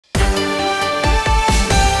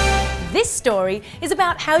This story is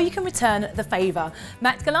about how you can return the favour.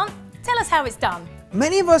 Matt Gallant, tell us how it's done.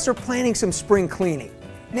 Many of us are planning some spring cleaning.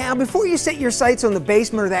 Now, before you set your sights on the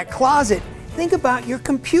basement or that closet, think about your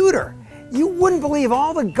computer. You wouldn't believe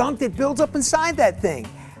all the gunk that builds up inside that thing.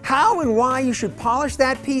 How and why you should polish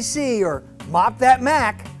that PC or mop that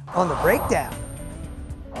Mac on the breakdown.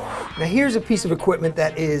 Now here's a piece of equipment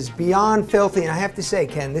that is beyond filthy, and I have to say,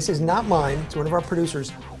 Ken, this is not mine, it's one of our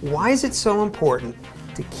producers. Why is it so important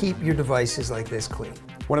to keep your devices like this clean?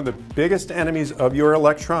 One of the biggest enemies of your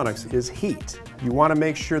electronics is heat. You want to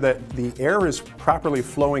make sure that the air is properly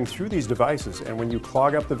flowing through these devices, and when you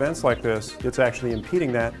clog up the vents like this, it's actually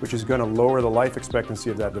impeding that, which is going to lower the life expectancy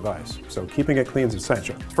of that device. So keeping it clean is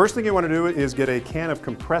essential. First thing you want to do is get a can of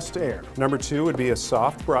compressed air. Number 2 would be a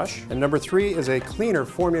soft brush, and number 3 is a cleaner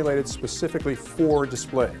formulated specifically for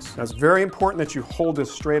displays. Now it's very important that you hold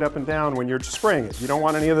this straight up and down when you're spraying it. You don't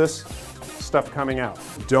want any of this stuff coming out.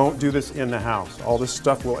 Don't do this in the house. All this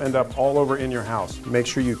stuff will end up all over in your house. Make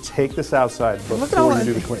sure you take this outside before you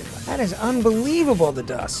do the cleaning. That is unbelievable, the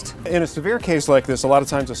dust. In a severe case like this, a lot of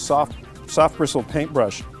times a soft bristled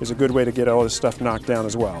paintbrush is a good way to get all this stuff knocked down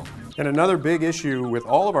as well. And another big issue with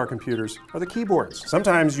all of our computers are the keyboards.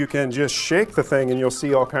 Sometimes you can just shake the thing and you'll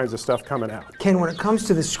see all kinds of stuff coming out. Ken, when it comes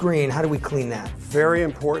to the screen, how do we clean that? Very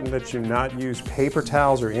important that you not use paper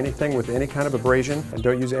towels or anything with any kind of abrasion, and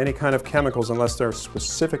don't use any kind of chemicals unless they're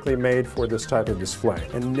specifically made for this type of display.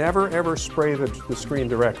 And never ever spray the screen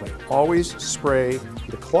directly. Always spray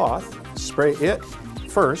the cloth, spray it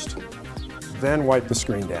first, then wipe the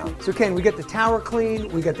screen down. So Ken, we got the tower clean,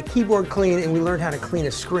 we got the keyboard clean, and we learned how to clean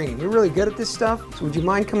a screen. You're really good at this stuff, so would you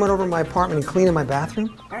mind coming over to my apartment and cleaning my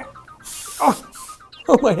bathroom?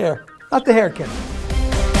 Oh, my hair. Not the hair, Ken.